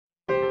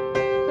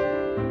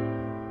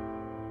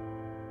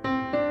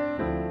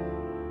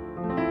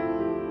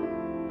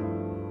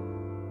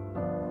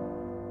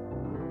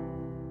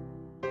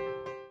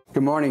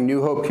Good morning,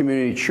 New Hope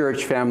Community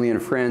Church family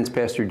and friends.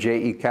 Pastor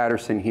J.E.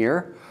 Caterson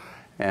here,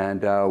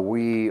 and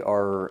we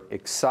are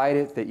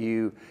excited that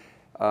you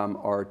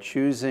are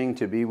choosing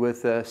to be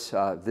with us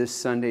this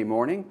Sunday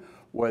morning,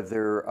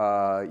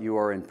 whether you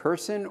are in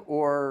person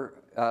or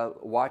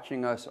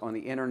watching us on the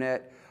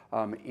internet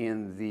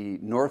in the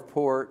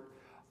Northport,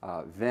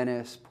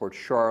 Venice, Port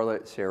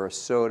Charlotte,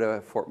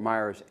 Sarasota, Fort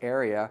Myers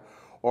area,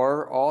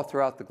 or all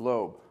throughout the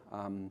globe.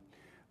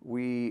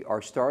 We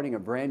are starting a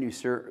brand new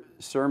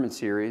sermon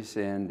series,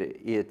 and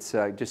it's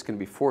just going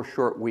to be 4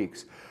 short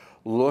weeks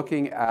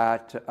looking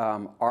at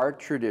our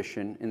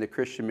tradition in the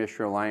Christian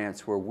Mission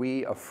Alliance, where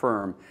we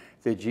affirm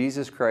that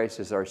Jesus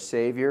Christ is our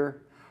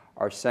Savior,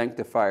 our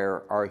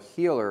Sanctifier, our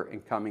Healer,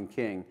 and coming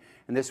King.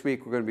 And this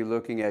week we're going to be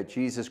looking at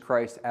Jesus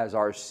Christ as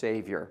our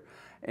Savior.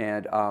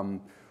 And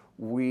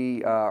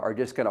we are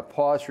just going to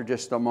pause for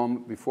just a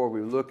moment before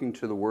we look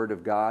into the Word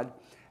of God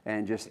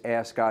and just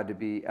ask God to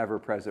be ever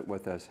present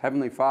with us.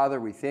 Heavenly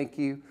Father, we thank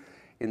you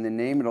in the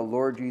name of the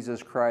Lord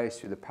Jesus Christ,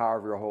 through the power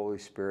of your Holy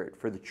Spirit,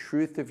 for the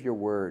truth of your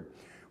word.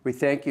 We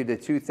thank you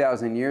that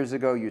 2,000 years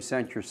ago you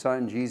sent your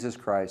Son, Jesus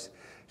Christ,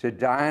 to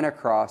die on a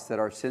cross that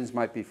our sins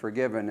might be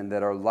forgiven and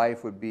that our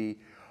life would be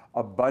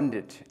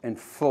abundant and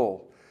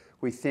full.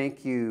 We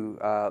thank you,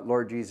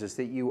 Lord Jesus,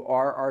 that you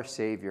are our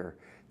Savior,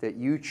 that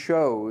you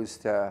chose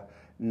to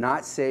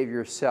not save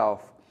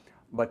yourself,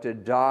 but to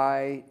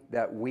die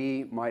that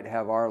we might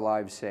have our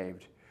lives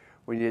saved.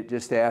 We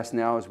just ask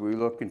now as we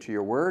look into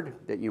your word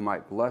that you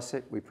might bless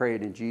it. We pray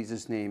it in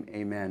Jesus' name,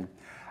 amen.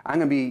 I'm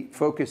going to be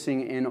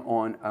focusing in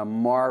on a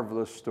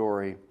marvelous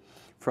story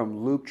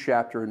from Luke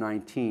chapter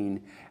 19,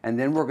 and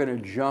then we're going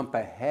to jump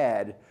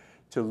ahead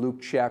to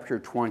Luke chapter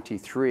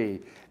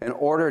 23 in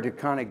order to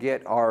kind of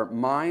get our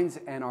minds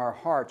and our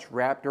hearts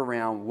wrapped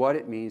around what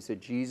it means that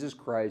Jesus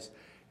Christ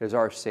is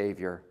our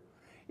Savior.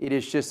 It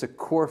is just a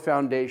core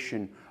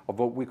foundation of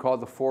what we call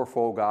the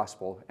fourfold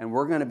gospel. And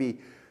we're going to be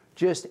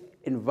just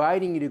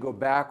inviting you to go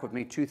back with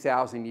me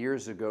 2,000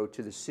 years ago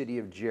to the city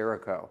of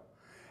Jericho.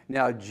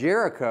 Now,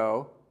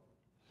 Jericho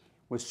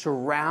was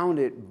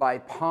surrounded by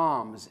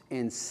palms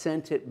and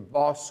scented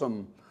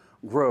balsam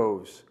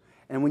groves.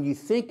 And when you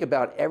think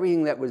about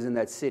everything that was in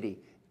that city,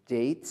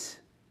 dates,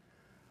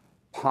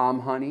 palm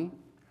honey,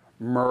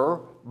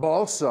 myrrh,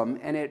 balsam,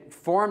 and it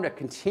formed a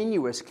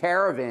continuous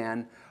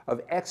caravan of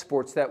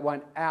exports that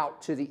went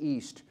out to the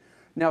east.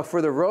 Now,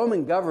 for the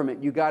Roman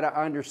government, you got to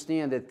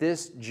understand that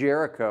this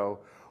Jericho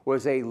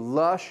was a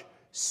lush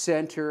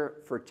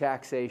center for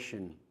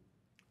taxation.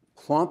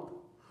 Plump,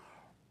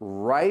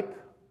 ripe,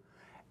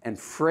 and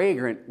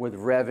fragrant with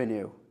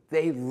revenue.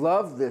 They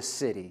loved this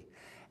city.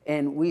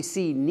 And we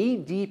see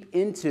knee-deep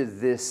into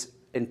this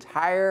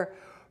entire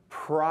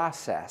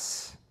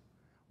process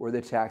were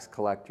the tax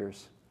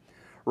collectors.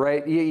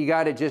 Right? You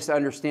got to just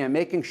understand,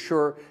 making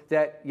sure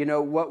that, you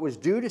know, what was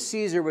due to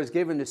Caesar was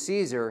given to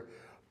Caesar,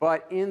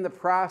 but in the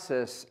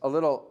process, a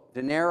little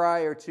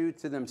denarii or two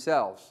to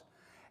themselves.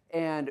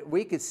 And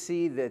we could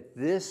see that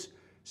this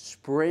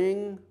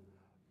spring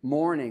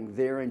morning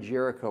there in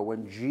Jericho,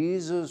 when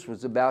Jesus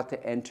was about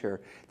to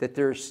enter, that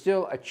there's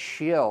still a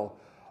chill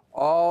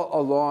all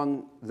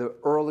along the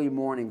early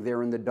morning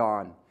there in the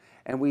dawn.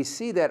 And we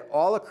see that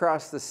all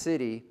across the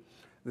city,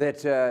 that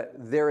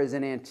there is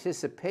an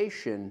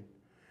anticipation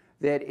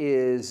that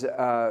is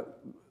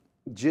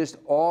just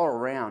all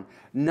around,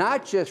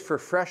 not just for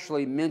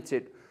freshly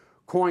minted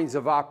coins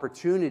of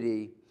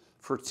opportunity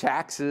for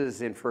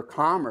taxes and for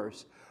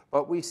commerce,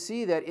 but we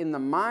see that in the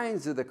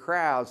minds of the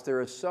crowds, there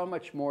is so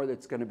much more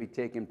that's going to be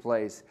taking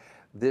place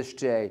this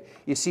day.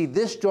 You see,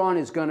 this dawn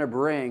is going to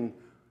bring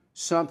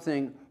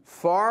something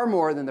far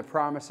more than the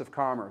promise of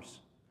commerce,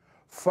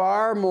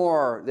 far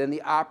more than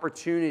the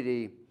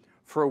opportunity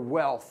for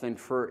wealth and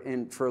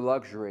for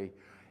luxury.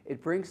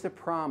 It brings the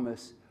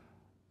promise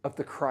of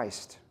the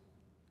Christ,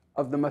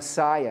 of the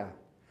Messiah.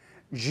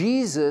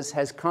 Jesus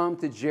has come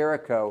to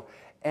Jericho,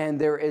 and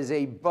there is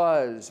a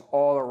buzz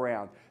all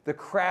around. The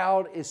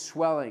crowd is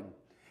swelling,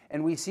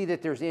 and we see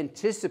that there's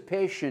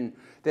anticipation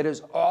that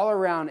is all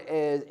around,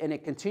 and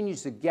it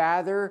continues to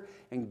gather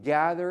and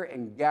gather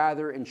and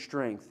gather in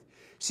strength.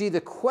 See,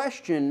 the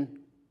question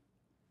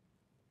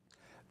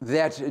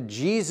that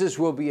Jesus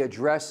will be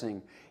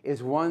addressing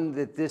is one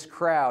that this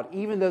crowd,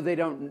 even though they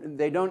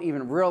don't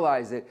even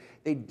realize it,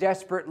 they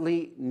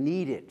desperately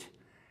need it.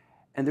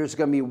 And there's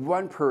going to be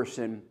one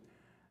person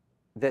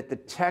that the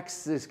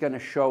text is going to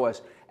show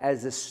us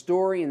as the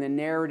story and the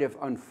narrative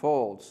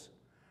unfolds,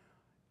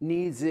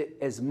 needs it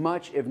as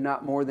much, if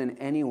not more than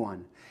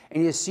anyone.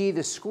 And you see,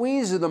 the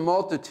squeeze of the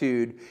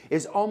multitude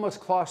is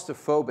almost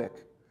claustrophobic.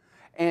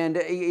 And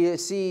you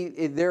see,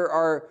 there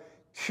are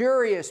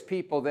curious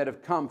people that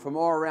have come from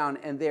all around,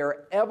 and they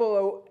are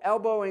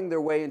elbowing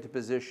their way into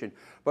position.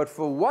 But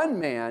for one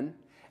man,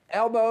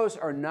 elbows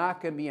are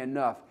not going to be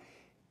enough.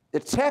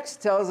 The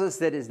text tells us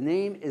that his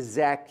name is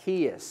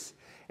Zacchaeus.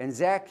 And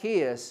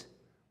Zacchaeus,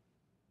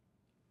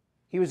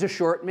 he was a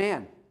short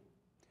man.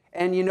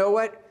 And you know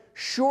what?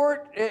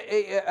 Short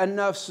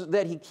enough so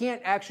that he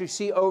can't actually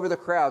see over the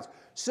crowds.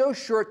 So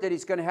short that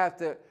he's going to have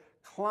to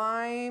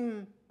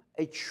climb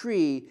a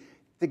tree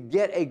to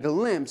get a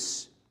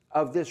glimpse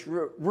of this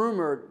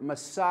rumored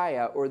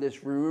Messiah or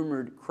this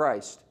rumored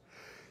Christ.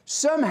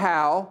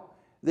 Somehow,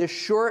 this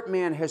short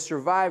man has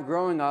survived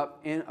growing up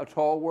in a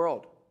tall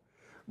world,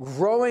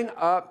 growing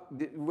up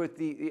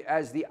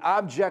as the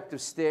object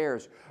of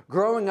stares,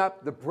 growing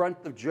up the brunt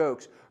of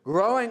jokes,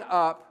 growing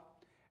up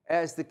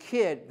as the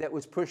kid that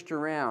was pushed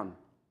around.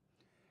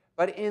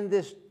 But in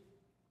this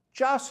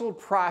jostled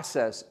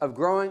process of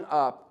growing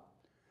up,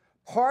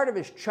 part of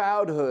his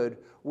childhood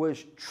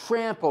was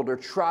trampled or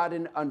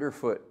trodden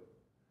underfoot.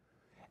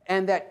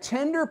 And that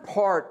tender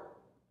part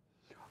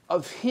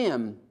of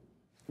him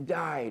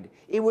died.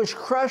 It was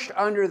crushed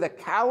under the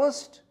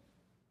calloused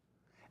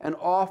and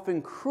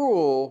often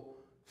cruel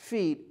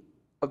feet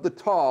of the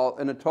tall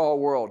in a tall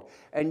world.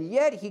 And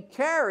yet he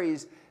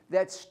carries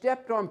that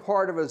stepped on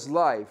part of his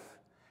life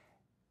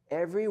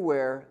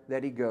everywhere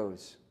that he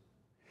goes.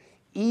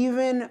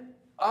 Even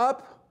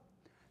up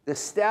the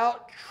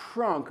stout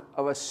trunk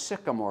of a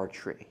sycamore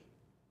tree.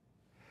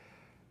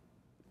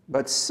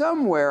 But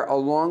somewhere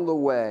along the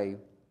way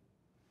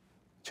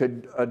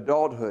to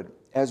adulthood,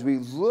 as we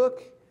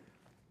look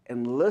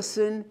and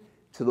listen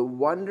to the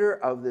wonder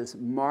of this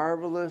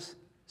marvelous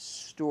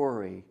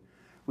story,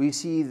 we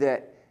see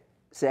that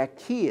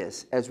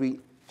Zacchaeus, as we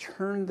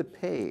turn the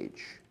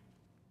page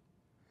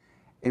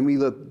and we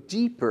look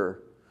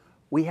deeper,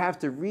 we have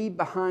to read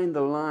behind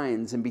the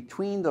lines and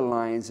between the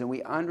lines, and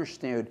we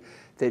understand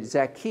that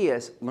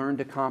Zacchaeus learned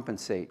to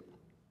compensate.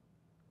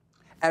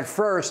 At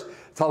first,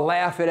 to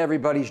laugh at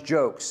everybody's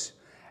jokes,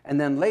 and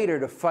then later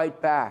to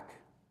fight back.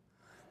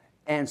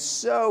 And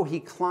so he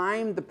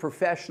climbed the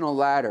professional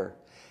ladder.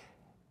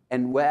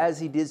 And as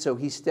he did so,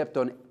 he stepped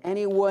on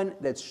anyone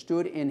that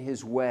stood in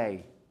his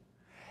way.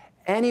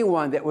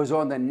 Anyone that was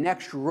on the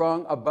next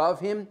rung above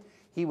him,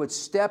 he would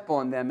step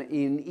on them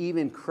and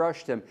even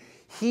crush them.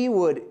 He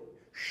would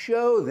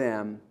show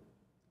them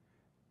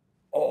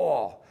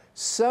awe.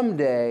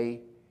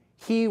 Someday,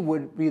 he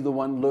would be the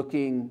one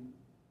looking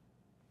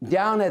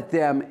down at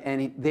them,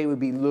 and they would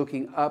be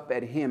looking up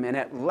at him. And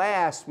at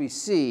last, we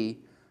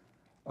see,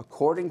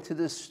 according to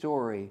this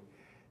story,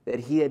 that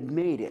he had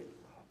made it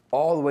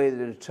all the way to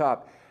the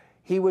top.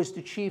 He was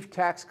the chief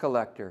tax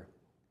collector,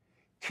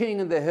 king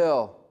of the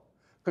hill,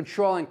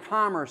 controlling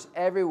commerce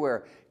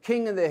everywhere,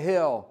 king of the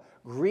hill,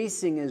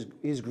 greasing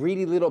his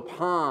greedy little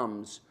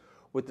palms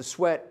with the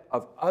sweat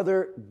of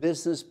other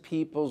business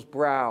people's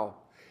brow.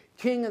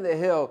 King of the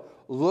hill,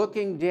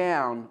 looking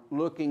down,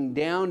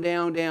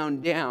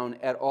 down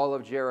at all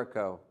of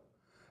Jericho.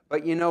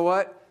 But you know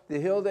what? The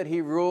hill that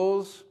he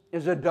rules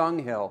is a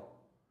dunghill.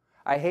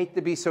 I hate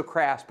to be so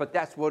crass, but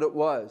that's what it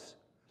was.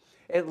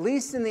 At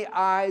least in the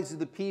eyes of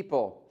the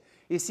people.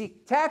 You see,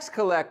 tax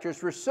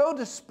collectors were so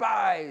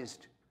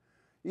despised,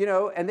 you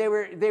know, and they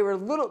were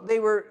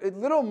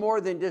little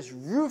more than just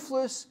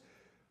ruthless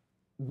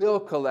bill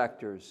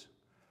collectors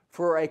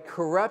for a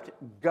corrupt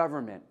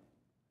government.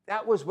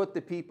 That was what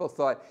the people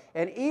thought.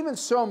 And even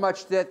so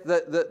much that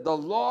the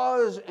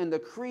laws and the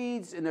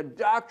creeds and the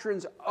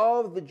doctrines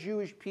of the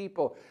Jewish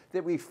people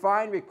that we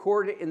find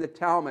recorded in the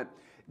Talmud,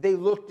 they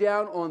looked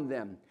down on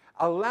them,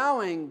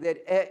 allowing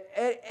that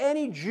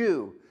any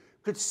Jew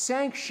could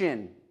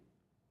sanction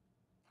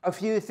a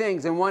few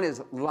things. And one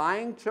is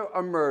lying to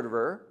a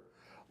murderer,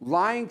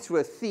 lying to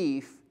a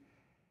thief,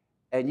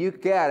 and you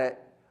get it,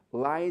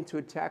 lying to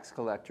a tax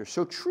collector.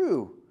 So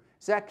true,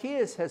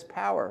 Zacchaeus has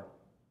power.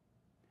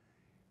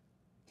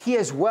 He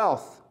has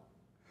wealth,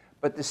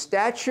 but the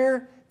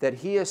stature that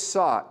he has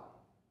sought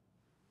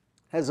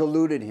has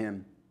eluded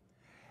him.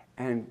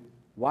 And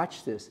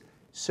watch this,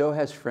 so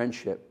has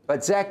friendship.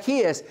 But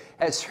Zacchaeus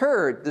has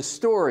heard the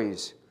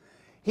stories.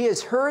 He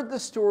has heard the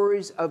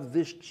stories of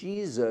this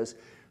Jesus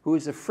who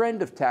is a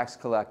friend of tax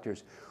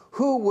collectors,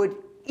 who would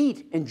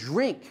eat and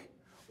drink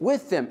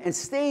with them and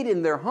stayed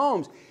in their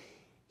homes.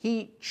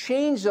 He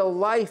changed the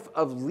life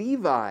of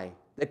Levi,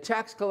 the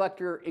tax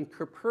collector in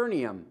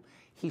Capernaum.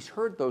 He's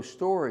heard those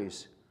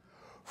stories,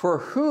 for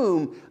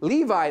whom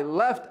Levi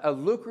left a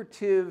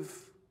lucrative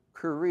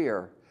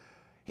career.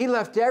 He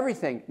left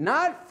everything,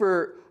 not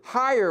for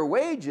higher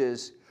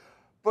wages,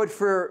 but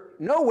for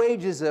no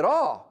wages at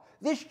all.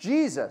 This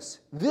Jesus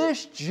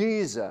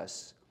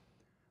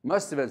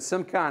must have been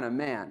some kind of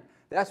man.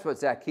 That's what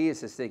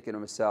Zacchaeus is thinking to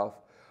himself.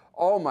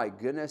 Oh my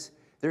goodness,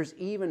 there's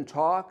even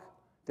talk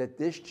that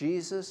this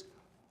Jesus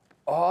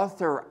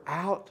author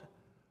out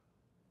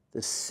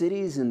the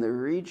cities in the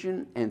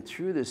region and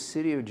through the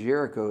city of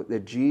Jericho,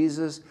 that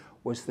Jesus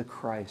was the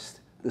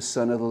Christ, the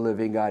Son of the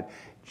living God.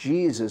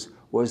 Jesus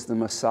was the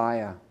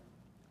Messiah.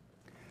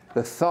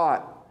 The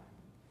thought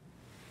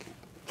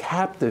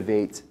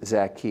captivates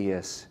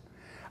Zacchaeus.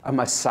 A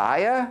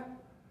Messiah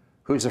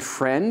who's a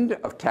friend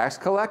of tax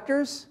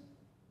collectors?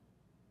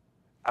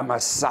 A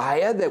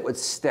Messiah that would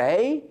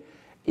stay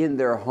in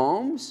their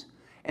homes?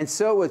 And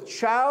so with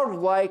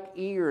childlike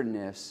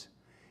eagerness,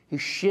 he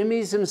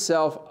shimmies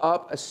himself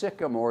up a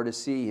sycamore to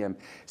see him.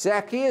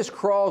 Zacchaeus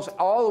crawls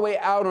all the way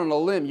out on a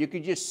limb. You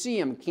could just see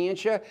him,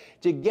 can't you?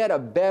 To get a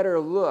better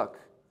look.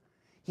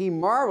 He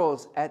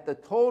marvels at the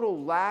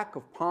total lack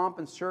of pomp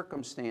and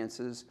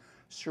circumstances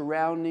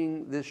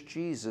surrounding this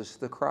Jesus,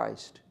 the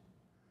Christ.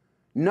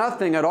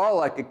 Nothing at all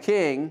like a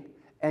king,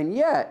 and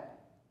yet,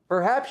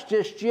 perhaps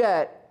just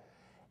yet,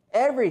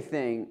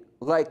 everything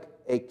like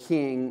a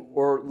king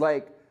or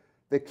like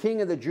the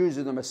King of the Jews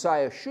or the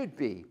Messiah should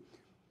be.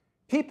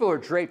 People are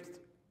draped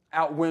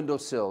out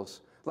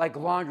windowsills like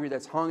laundry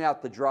that's hung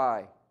out to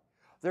dry.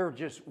 They're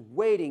just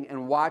waiting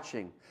and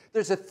watching.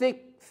 There's a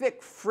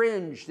thick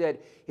fringe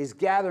that is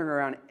gathering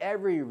around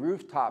every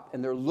rooftop,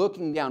 and they're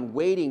looking down,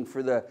 waiting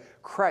for the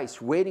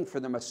Christ, waiting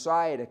for the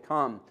Messiah to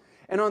come.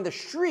 And on the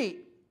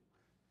street,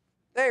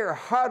 they are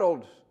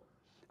huddled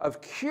of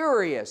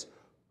curious,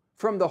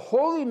 from the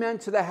holy men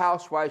to the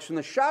housewives, from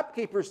the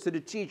shopkeepers to the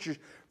teachers,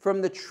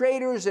 from the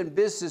traders and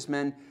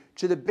businessmen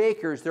to the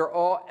bakers. They're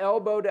all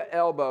elbow to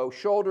elbow,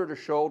 shoulder to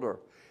shoulder.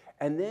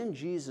 And then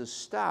Jesus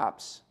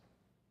stops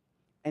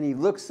and he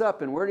looks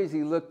up. And where does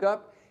he look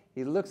up?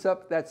 He looks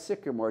up at that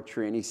sycamore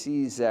tree and he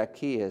sees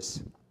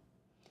Zacchaeus.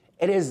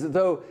 It is as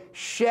though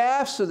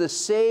shafts of the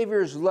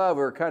Savior's love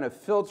are kind of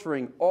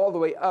filtering all the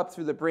way up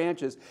through the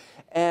branches.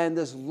 And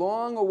this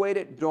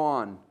long-awaited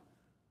dawn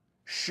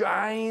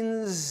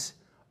shines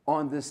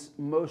on this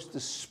most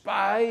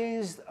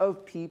despised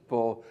of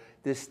people,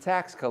 this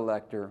tax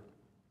collector.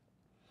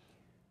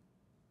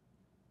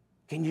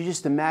 Can you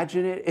just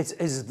imagine it? It's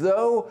as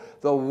though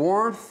the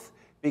warmth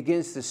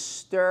begins to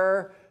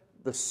stir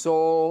the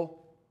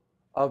soul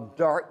of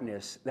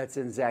darkness that's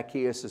in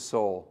Zacchaeus'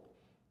 soul.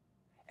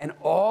 And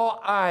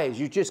all eyes,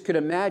 you just could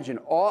imagine,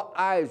 all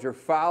eyes are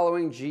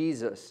following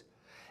Jesus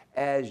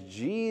as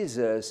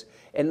Jesus,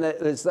 and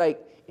it's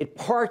like it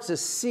parts a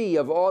sea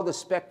of all the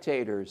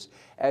spectators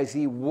as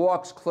he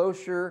walks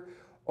closer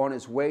on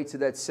his way to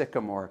that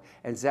sycamore.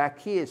 And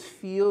Zacchaeus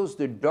feels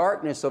the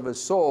darkness of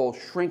his soul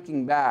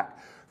shrinking back.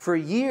 For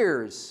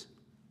years,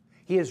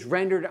 he has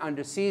rendered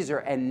unto Caesar,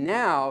 and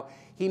now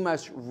he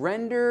must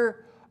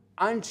render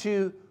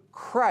unto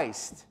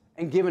Christ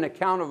and give an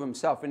account of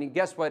himself. And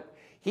guess what?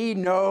 He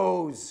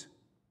knows.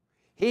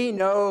 He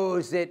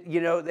knows that,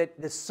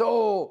 that the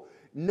soul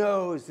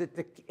knows that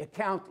the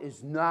account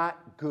is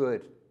not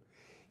good.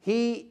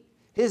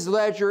 His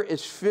ledger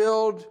is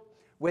filled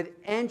with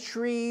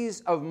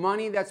entries of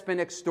money that's been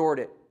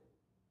extorted,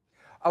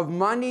 of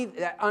money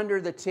that under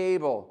the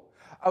table,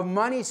 of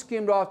money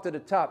skimmed off to the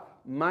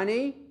top.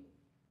 Money,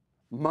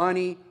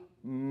 money,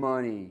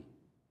 money.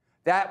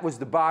 That was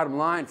the bottom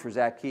line for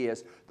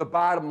Zacchaeus, the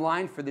bottom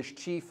line for this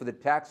chief of the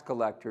tax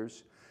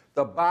collectors,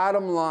 the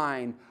bottom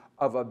line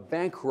of a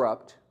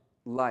bankrupt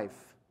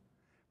life.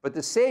 But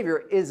the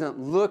Savior isn't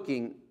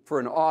looking for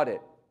an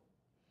audit.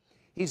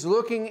 He's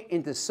looking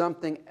into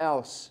something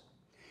else.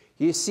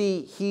 You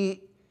see,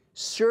 he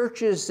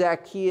searches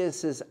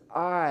Zacchaeus'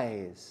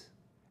 eyes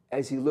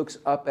as he looks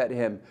up at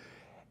him.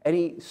 And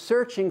he's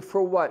searching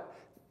for what?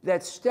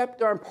 That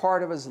stepped-on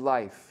part of his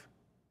life.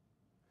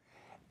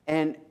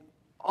 And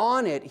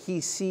on it, he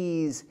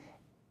sees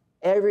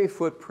every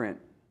footprint,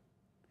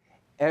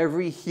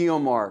 every heel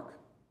mark.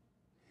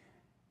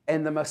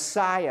 And the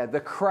Messiah,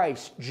 the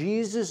Christ,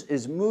 Jesus,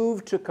 is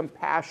moved to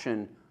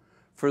compassion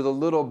for the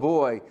little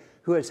boy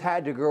who has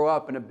had to grow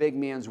up in a big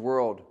man's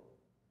world.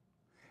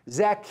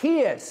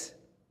 Zacchaeus,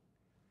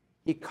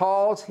 he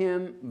calls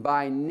him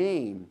by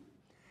name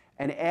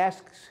and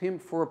asks him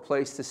for a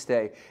place to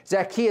stay.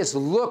 Zacchaeus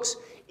looks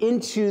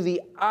into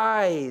the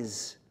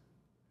eyes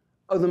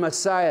of the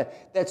Messiah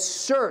that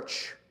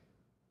search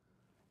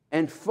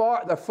and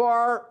the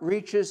far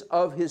reaches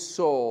of his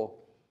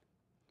soul.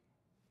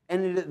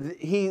 And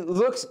he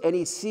looks and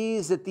he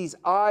sees that these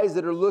eyes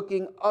that are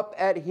looking up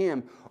at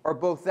him are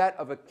both that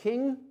of a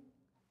king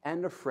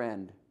and a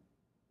friend.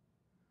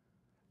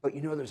 But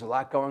there's a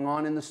lot going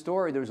on in the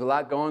story. There was a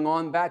lot going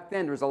on back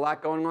then. There was a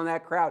lot going on in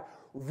that crowd.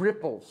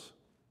 Ripples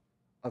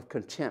of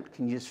contempt.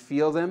 Can you just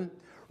feel them?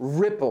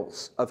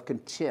 Ripples of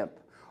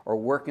contempt are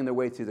working their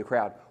way through the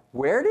crowd.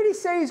 Where did he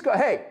say he's going?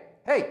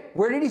 Hey,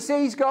 where did he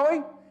say he's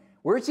going?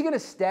 Where is he going to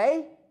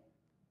stay?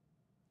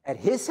 At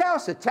his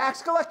house, a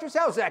tax collector's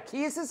house,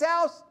 Zacchaeus'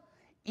 house?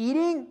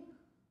 Eating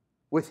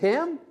with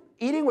him?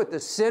 Eating with the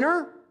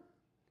sinner?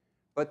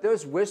 But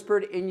those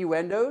whispered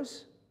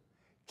innuendos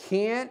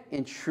can't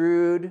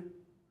intrude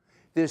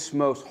this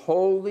most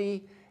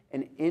holy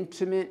and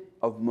intimate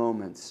of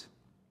moments.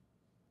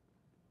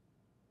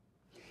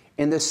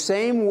 In the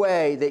same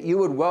way that you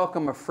would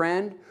welcome a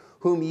friend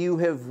whom you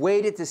have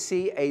waited to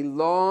see a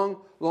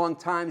long, long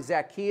time,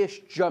 Zacchaeus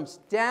jumps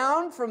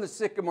down from the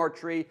sycamore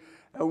tree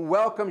and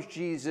welcomes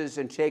Jesus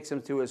and takes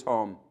him to his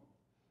home.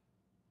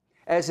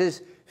 As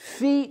his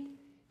feet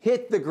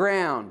hit the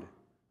ground,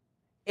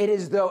 it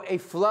is as though a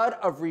flood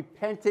of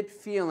repentant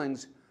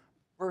feelings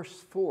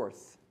burst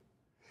forth.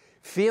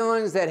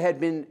 Feelings that had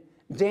been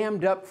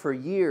dammed up for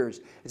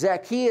years.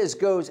 Zacchaeus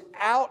goes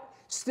out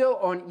still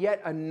on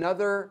yet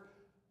another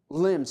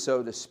limb,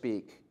 so to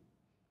speak.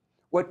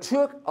 What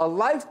took a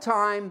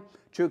lifetime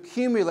to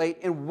accumulate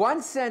in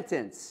one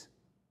sentence,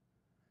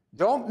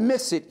 don't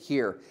miss it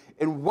here,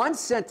 in one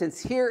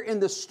sentence here in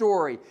the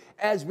story,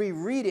 as we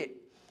read it,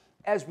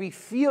 as we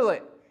feel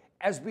it,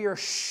 as we are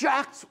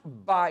shocked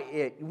by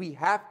it. We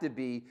have to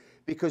be,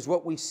 because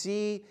what we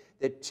see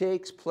that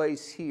takes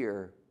place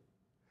here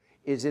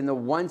is in the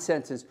one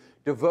sentence,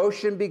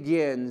 devotion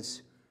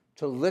begins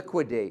to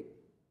liquidate.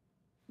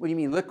 What do you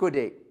mean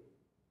liquidate?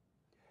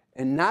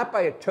 And not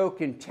by a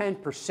token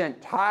 10%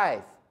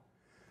 tithe,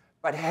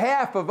 but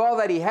half of all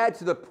that he had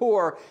to the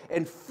poor,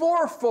 and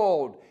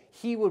fourfold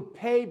he would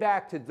pay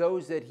back to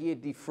those that he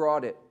had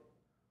defrauded.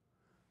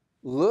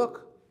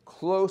 Look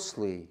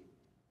closely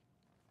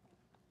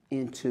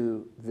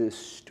into this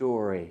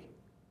story.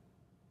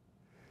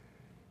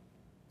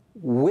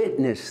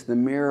 Witness the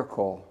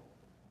miracle.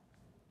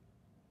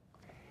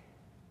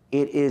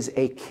 It is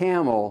a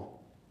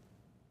camel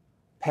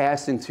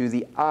passing through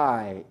the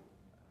eye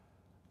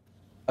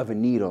of a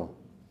needle,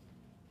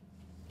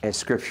 as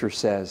Scripture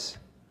says.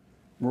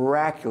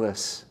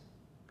 Miraculous.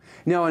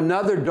 Now,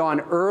 another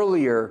dawn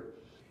earlier,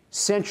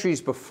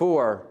 centuries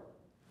before,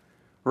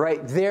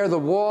 right there, the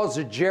walls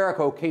of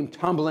Jericho came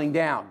tumbling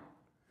down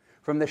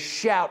from the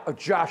shout of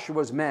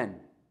Joshua's men.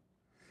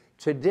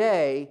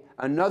 Today,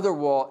 another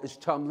wall is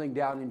tumbling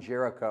down in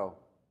Jericho.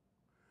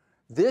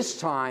 This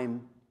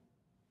time,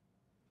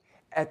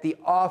 at the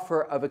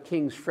offer of a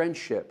king's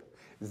friendship.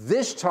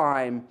 This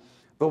time,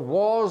 the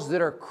walls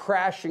that are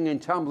crashing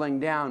and tumbling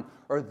down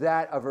are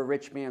that of a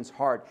rich man's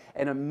heart.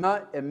 And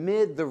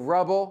amid the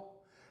rubble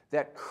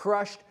that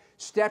crushed,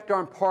 stepped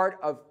on part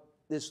of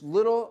this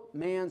little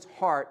man's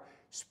heart,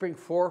 spring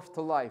forth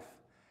to life.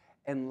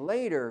 And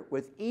later,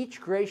 with each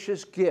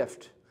gracious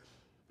gift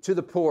to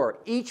the poor,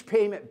 each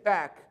payment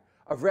back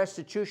of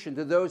restitution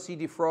to those he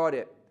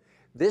defrauded,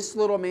 this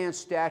little man's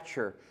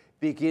stature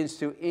begins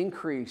to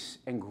increase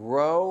and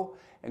grow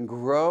and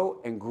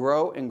grow and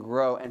grow and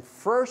grow. And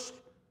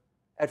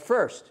at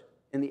first,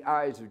 in the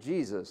eyes of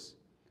Jesus,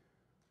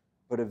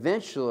 but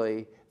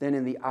eventually, then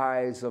in the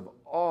eyes of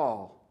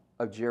all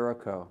of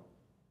Jericho.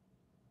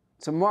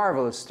 It's a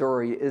marvelous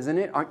story, isn't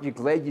it? Aren't you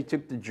glad you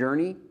took the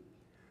journey?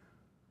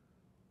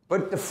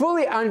 But to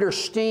fully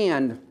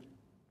understand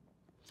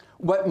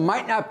what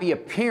might not be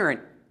apparent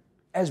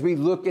as we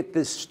look at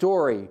this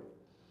story,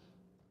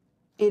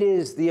 it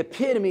is the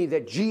epitome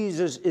that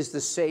Jesus is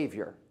the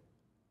Savior.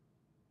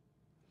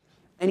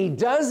 And he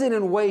does it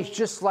in ways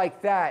just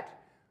like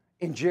that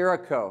in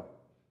Jericho,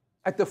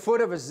 at the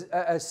foot of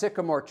a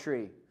sycamore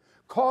tree,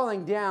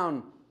 calling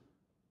down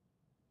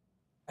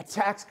a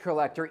tax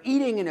collector,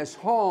 eating in his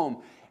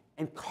home,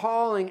 and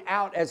calling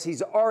out as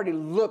he's already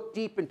looked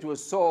deep into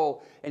his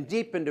soul and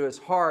deep into his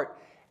heart.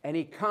 And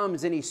he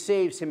comes and he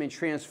saves him and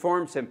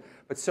transforms him.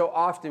 But so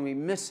often we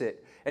miss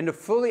it. And to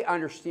fully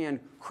understand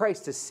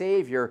Christ as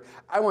Savior,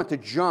 I want to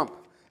jump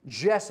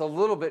just a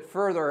little bit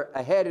further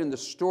ahead in the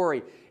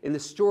story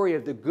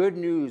of the good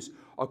news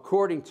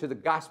according to the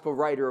gospel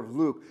writer of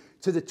Luke,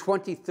 to the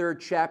 23rd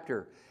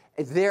chapter.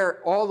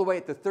 There, all the way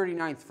at the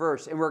 39th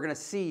verse, and we're going to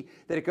see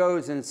that it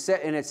goes and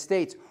it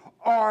states,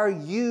 "Are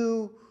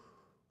you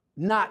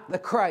not the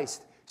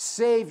Christ?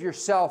 Save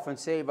yourself and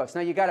save us."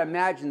 Now you got to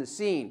imagine the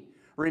scene.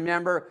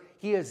 Remember,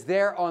 he is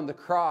there on the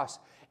cross.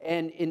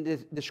 And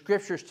in the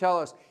scriptures tell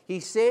us, he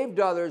saved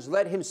others,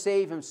 let him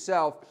save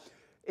himself.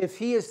 If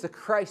he is the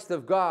Christ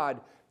of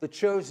God, the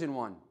chosen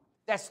one.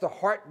 That's the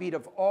heartbeat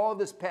of all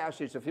this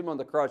passage of him on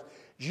the cross.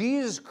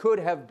 Jesus could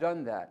have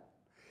done that.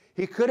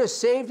 He could have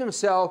saved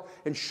himself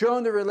and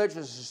shown the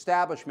religious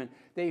establishment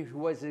that he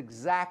was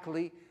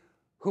exactly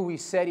who he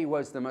said he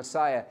was, the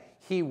Messiah.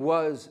 He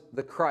was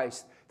the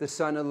Christ, the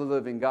Son of the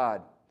living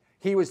God.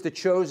 He was the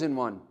chosen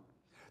one.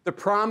 The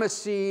promised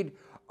seed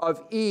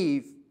of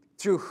Eve,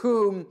 through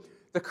whom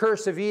the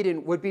curse of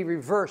Eden would be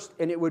reversed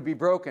and it would be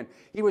broken.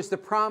 He was the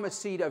promised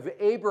seed of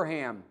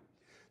Abraham,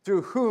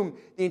 through whom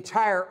the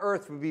entire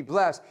earth would be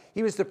blessed.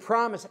 He was the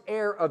promised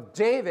heir of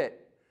David's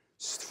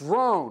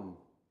throne,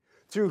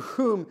 through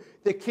whom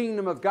the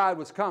kingdom of God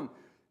was come.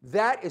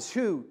 That is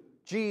who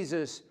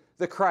Jesus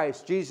the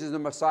Christ, Jesus the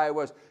Messiah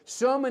was.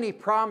 So many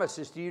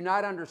promises, do you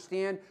not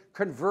understand,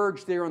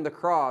 converged there on the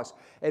cross.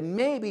 And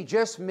maybe,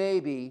 just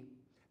maybe,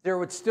 there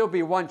would still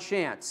be one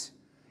chance,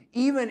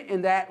 even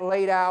in that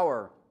late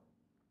hour,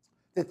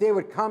 that they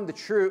would come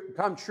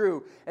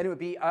true, and it would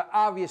be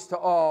obvious to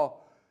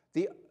all,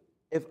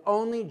 if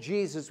only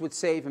Jesus would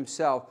save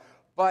himself.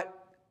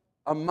 But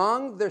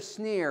among the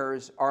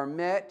sneers are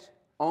met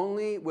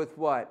only with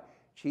what?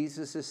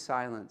 Jesus'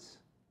 silence.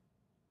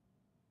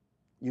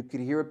 You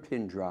could hear a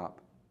pin drop.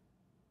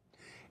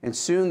 And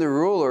soon the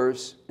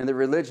rulers and the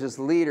religious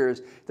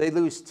leaders, they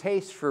lose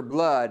taste for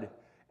blood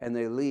and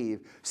they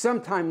leave.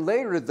 Sometime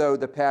later, though,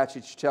 the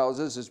passage tells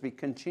us, as we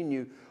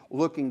continue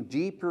looking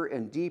deeper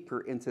and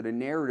deeper into the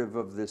narrative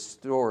of this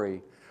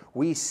story,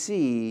 we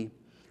see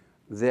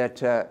that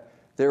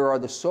there are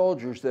the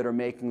soldiers that are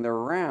making their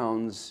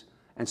rounds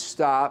and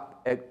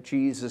stop at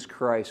Jesus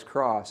Christ's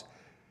cross.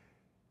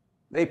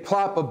 They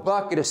plop a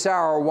bucket of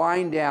sour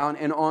wine down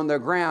and on the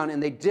ground,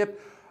 and they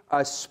dip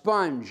a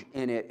sponge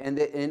in it.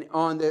 And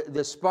on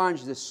the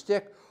sponge, the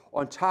stick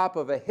on top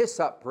of a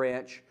hyssop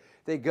branch,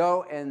 they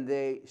go and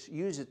they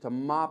use it to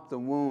mop the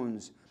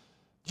wounds.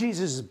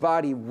 Jesus'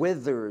 body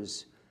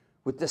withers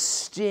with the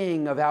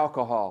sting of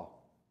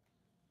alcohol.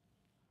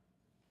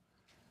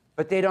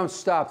 But they don't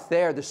stop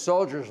there. The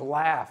soldiers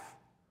laugh,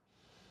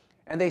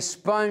 and they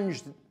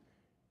sponged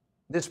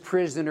this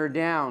prisoner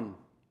down,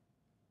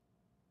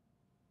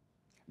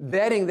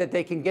 betting that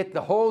they can get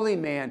the holy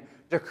man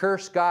to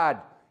curse God.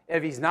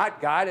 If he's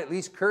not God, at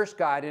least curse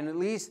God, and at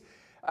least,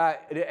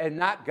 and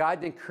not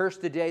God, then curse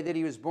the day that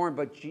he was born.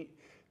 But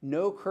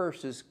no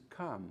curses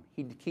come.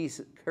 He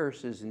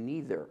curses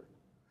neither.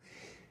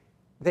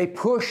 They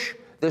push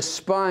the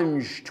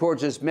sponge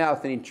towards his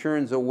mouth, and he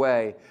turns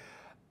away.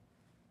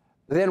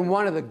 Then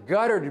one of the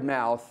guttered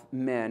mouth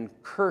men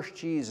cursed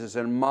Jesus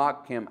and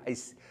mocked him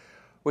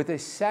with a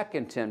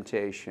second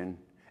temptation.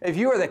 If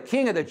you are the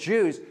king of the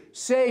Jews,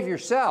 save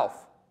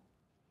yourself.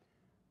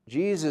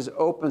 Jesus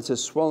opens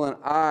his swollen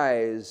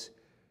eyes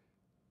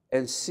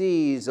and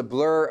sees a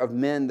blur of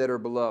men that are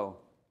below.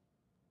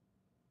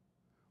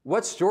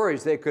 What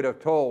stories they could have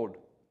told,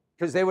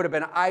 because they would have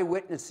been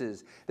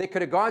eyewitnesses. They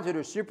could have gone to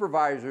their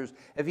supervisors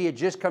if he had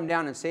just come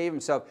down and saved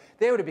himself.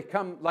 They would have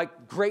become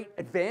like great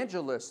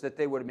evangelists that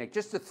they would have made.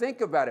 Just to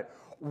think about it,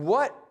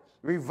 what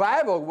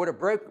revival would have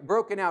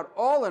broken out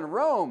all in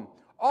Rome,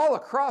 all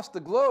across the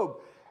globe,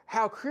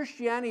 how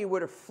Christianity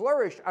would have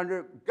flourished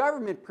under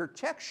government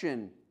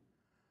protection,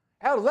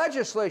 how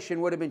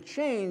legislation would have been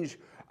changed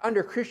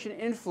under Christian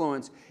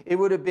influence. It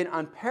would have been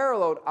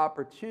unparalleled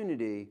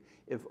opportunity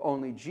if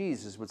only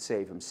Jesus would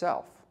save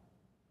himself.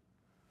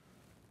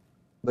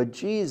 But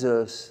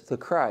Jesus, the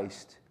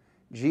Christ,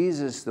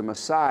 Jesus, the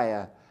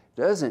Messiah,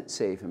 doesn't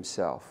save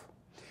himself.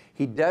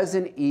 He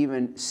doesn't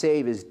even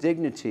save his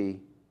dignity.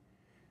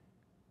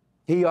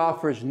 He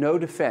offers no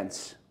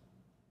defense.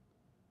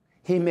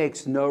 He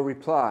makes no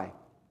reply.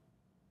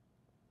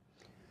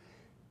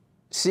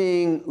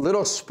 Seeing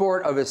little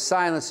sport of his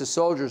silence, the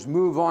soldiers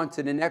move on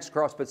to the next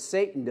cross, but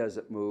Satan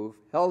doesn't move.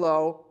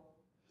 Hello.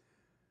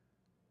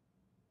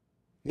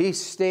 He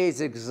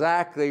stays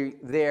exactly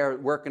there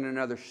working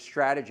another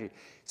strategy.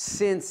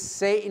 Since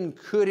Satan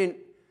couldn't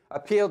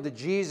appeal to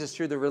Jesus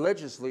through the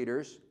religious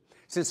leaders,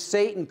 since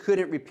Satan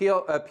couldn't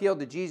appeal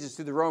to Jesus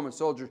through the Roman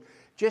soldiers,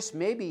 just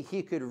maybe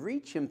he could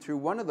reach him through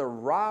one of the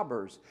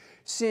robbers.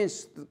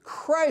 Since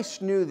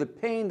Christ knew the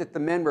pain that the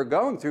men were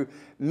going through,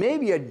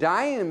 maybe a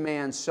dying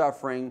man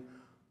suffering,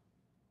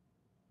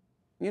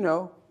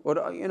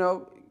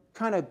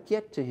 kind of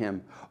get to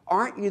him.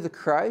 Aren't you the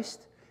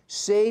Christ?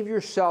 Save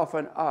yourself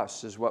and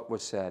us, is what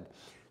was said.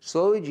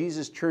 Slowly,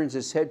 Jesus turns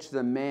his head to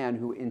the man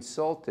who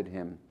insulted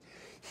him.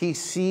 He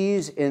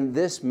sees in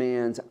this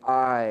man's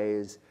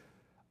eyes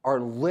are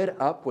lit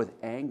up with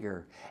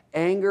anger.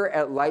 Anger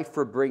at life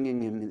for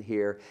bringing him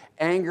here.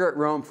 Anger at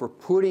Rome for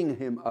putting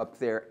him up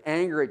there.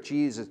 Anger at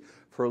Jesus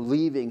for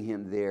leaving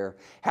him there.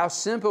 How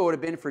simple it would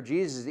have been for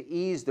Jesus to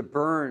ease the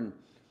burn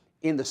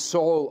in the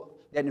soul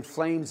that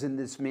inflames in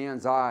this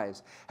man's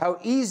eyes. How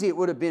easy it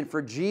would have been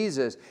for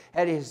Jesus,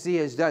 as he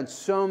has done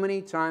so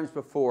many times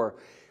before.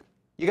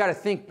 You got to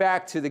think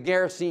back to the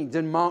Caterson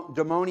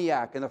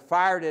demoniac and the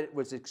fire that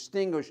was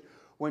extinguished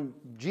when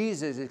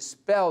Jesus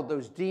expelled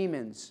those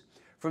demons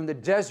from the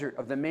desert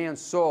of the man's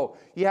soul.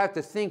 You have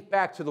to think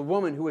back to the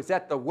woman who was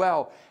at the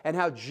well and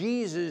how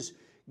Jesus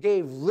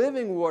gave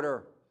living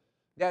water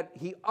that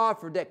he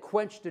offered that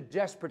quenched the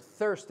desperate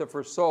thirst of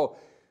her soul.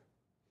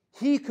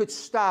 He could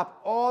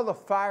stop all the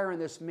fire in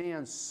this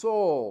man's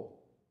soul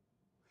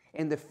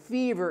and the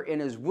fever in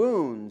his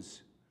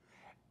wounds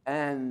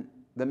and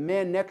the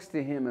man next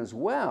to him as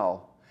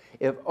well,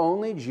 if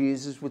only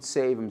Jesus would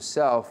save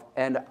himself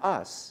and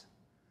us.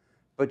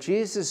 But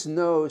Jesus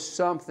knows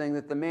something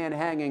that the man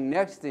hanging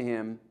next to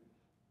him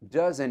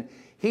doesn't.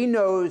 He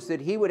knows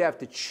that he would have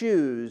to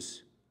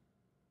choose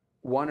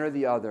one or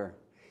the other.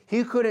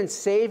 He couldn't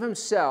save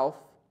himself,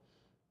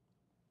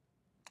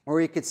 or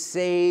he could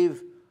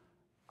save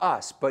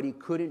us, but he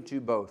couldn't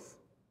do both.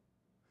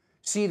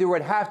 See, there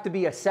would have to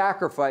be a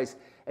sacrifice,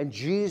 and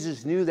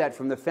Jesus knew that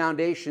from the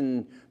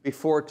foundation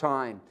before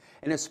time.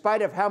 And in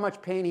spite of how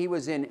much pain he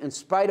was in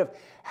spite of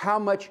how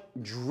much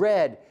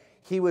dread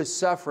he was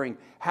suffering,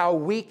 how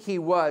weak he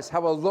was,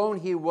 how alone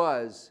he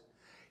was,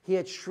 he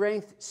had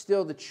strength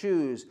still to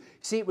choose.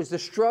 See, it was the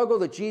struggle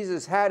that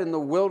Jesus had in the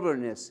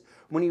wilderness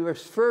when he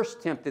was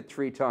first tempted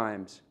 3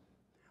 times,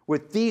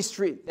 with these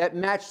 3 that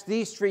matched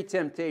these 3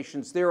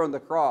 temptations there on the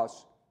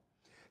cross,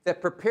 that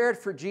prepared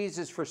for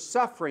Jesus for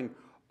suffering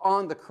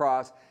on the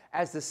cross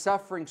as the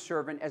suffering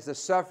servant, as the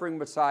suffering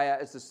Messiah,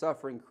 as the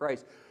suffering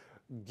Christ,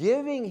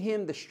 giving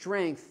him the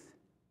strength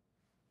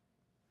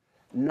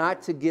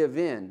not to give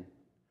in,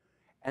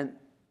 and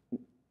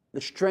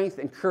the strength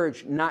and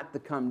courage not to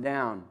come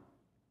down,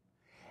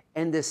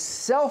 and the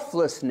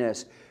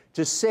selflessness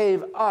to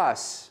save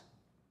us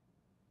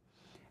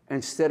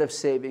instead of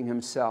saving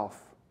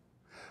himself.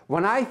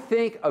 When I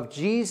think of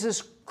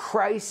Jesus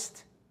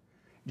Christ,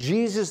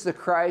 Jesus the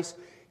Christ,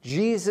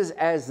 Jesus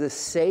as the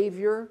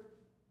Savior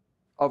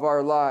of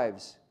our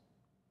lives,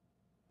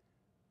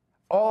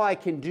 all I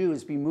can do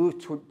is be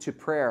moved to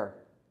prayer.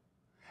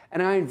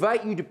 And I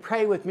invite you to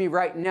pray with me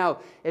right now.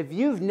 If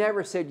you've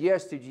never said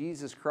yes to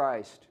Jesus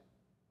Christ,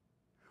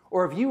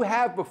 or if you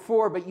have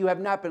before, but you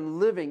have not been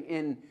living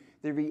in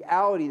the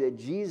reality that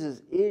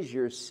Jesus is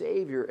your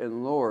Savior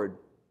and Lord,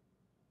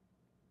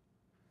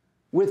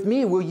 with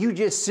me, will you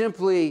just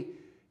simply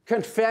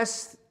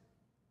confess,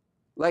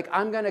 like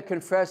I'm going to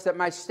confess that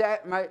my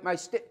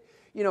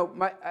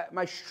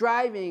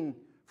striving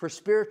for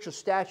spiritual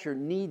stature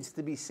needs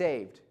to be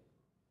saved?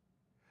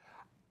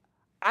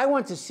 I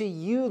want to see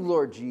you,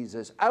 Lord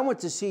Jesus. I want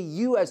to see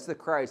you as the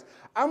Christ.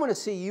 I want to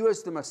see you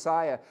as the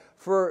Messiah.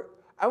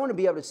 I want to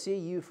be able to see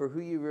you for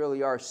who you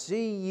really are.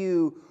 See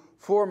you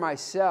for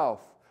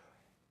myself,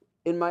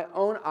 in my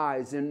own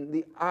eyes, in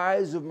the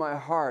eyes of my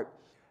heart.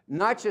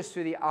 Not just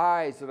through the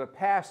eyes of a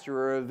pastor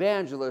or an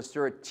evangelist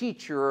or a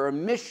teacher or a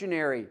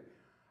missionary.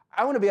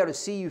 I want to be able to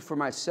see you for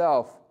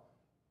myself.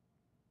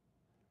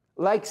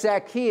 Like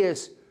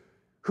Zacchaeus,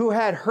 who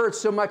had heard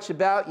so much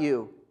about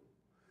you.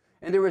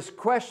 And there was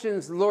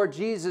questions, Lord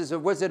Jesus,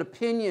 of was it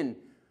opinion?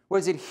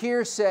 Was it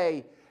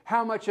hearsay?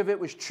 How much of it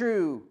was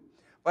true?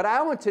 But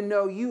I want to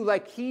know you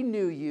like he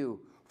knew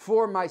you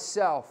for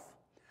myself.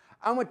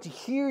 I want to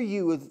hear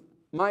you with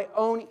my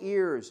own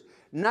ears,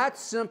 not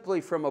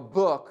simply from a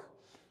book,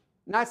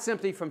 not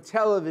simply from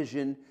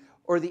television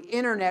or the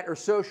internet or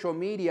social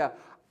media.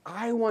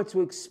 I want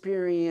to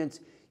experience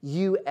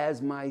you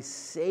as my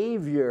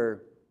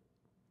Savior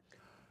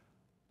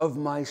of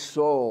my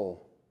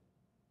soul.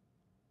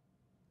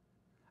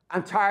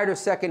 I'm tired of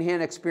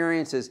secondhand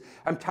experiences.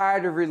 I'm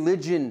tired of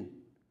religion,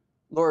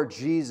 Lord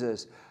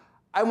Jesus.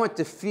 I want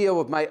to feel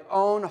with my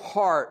own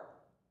heart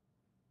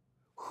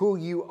who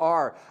you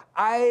are.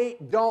 I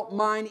don't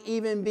mind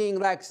even being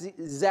like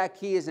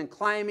Zacchaeus and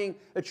climbing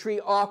a tree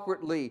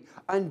awkwardly,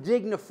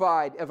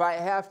 undignified if I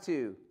have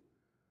to.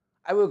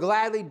 I will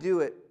gladly do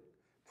it.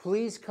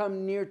 Please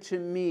come near to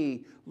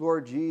me,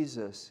 Lord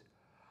Jesus.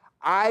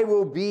 I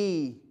will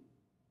be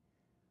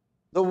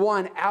the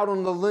one out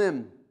on the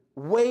limb,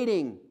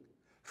 waiting.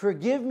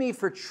 Forgive me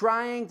for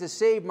trying to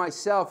save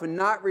myself and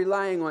not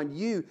relying on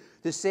you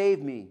to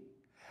save me.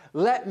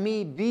 Let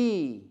me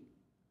be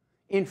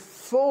in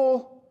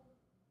full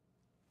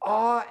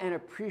awe and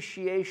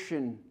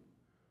appreciation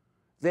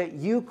that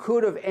you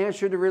could have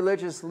answered the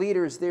religious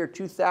leaders there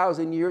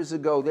 2,000 years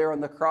ago there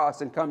on the cross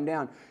and come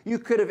down. You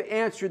could have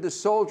answered the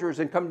soldiers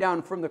and come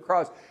down from the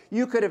cross.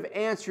 You could have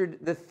answered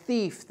the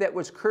thief that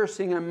was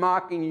cursing and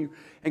mocking you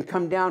and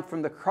come down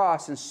from the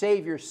cross and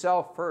save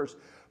yourself first.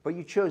 But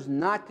you chose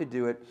not to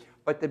do it,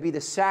 but to be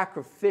the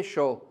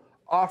sacrificial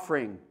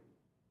offering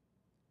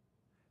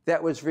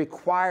that was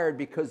required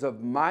because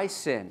of my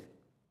sin.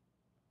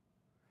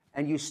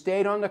 And you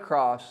stayed on the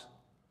cross,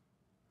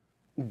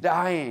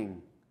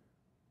 dying,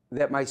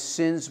 that my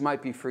sins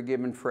might be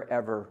forgiven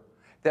forever,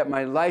 that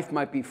my life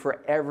might be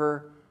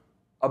forever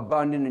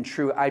abundant and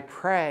true. I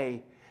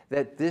pray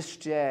that this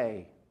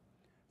day,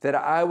 that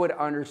I would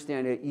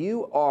understand that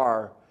you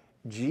are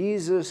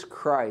Jesus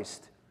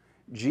Christ,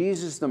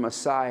 Jesus the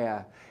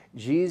Messiah,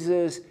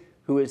 Jesus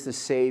who is the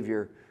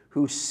Savior,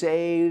 who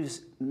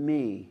saves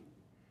me.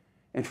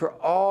 And for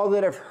all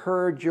that have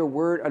heard your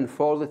word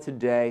unfolded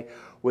today,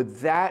 would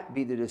that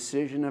be the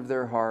decision of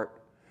their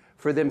heart?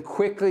 For them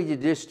quickly to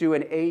just do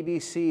an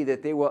ABC,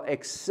 that they will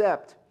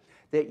accept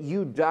that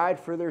you died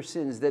for their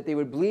sins, that they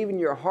would believe in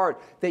your heart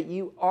that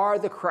you are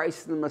the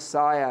Christ and the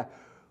Messiah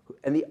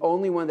and the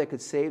only one that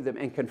could save them,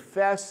 and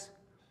confess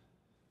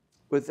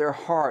with their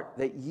heart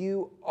that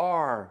you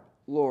are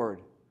Lord.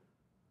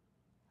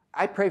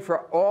 I pray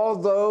for all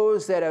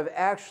those that have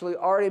actually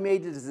already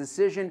made this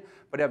decision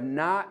but have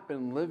not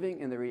been living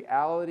in the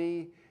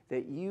reality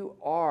that you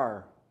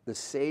are the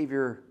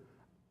Savior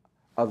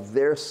of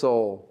their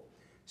soul,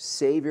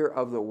 Savior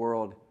of the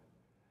world.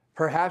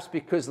 Perhaps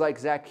because, like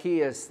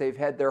Zacchaeus, they've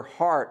had their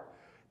heart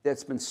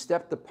that's been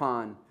stepped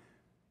upon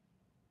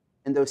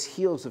and those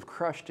heels have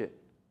crushed it.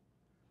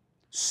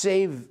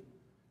 Save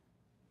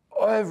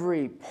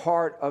every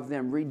part of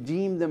them.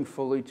 Redeem them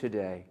fully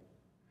today.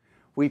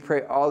 We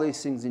pray all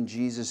these things in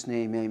Jesus'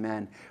 name,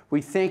 amen.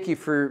 We thank you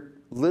for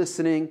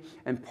listening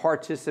and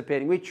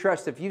participating. We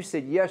trust if you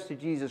said yes to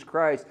Jesus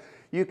Christ,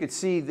 you could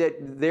see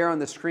that there on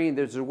the screen,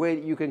 there's a way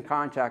that you can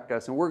contact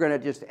us. And we're going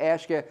to just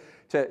ask you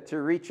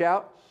to reach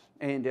out.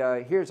 And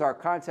here's our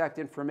contact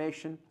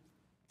information.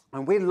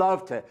 And we'd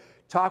love to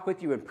talk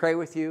with you and pray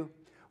with you.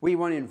 We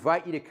want to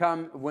invite you to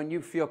come when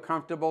you feel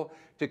comfortable,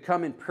 to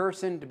come in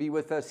person, to be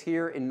with us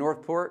here in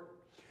Northport.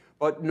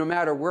 But no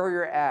matter where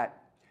you're at,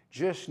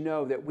 just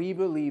know that we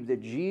believe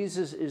that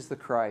Jesus is the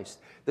Christ,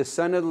 the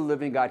Son of the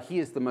living God. He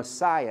is the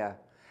Messiah,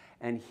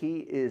 and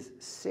He is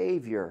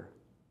Savior,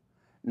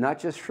 not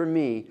just for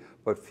me,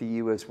 but for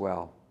you as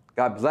well.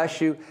 God bless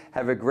you.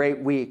 Have a great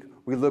week.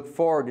 We look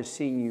forward to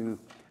seeing you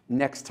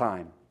next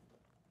time.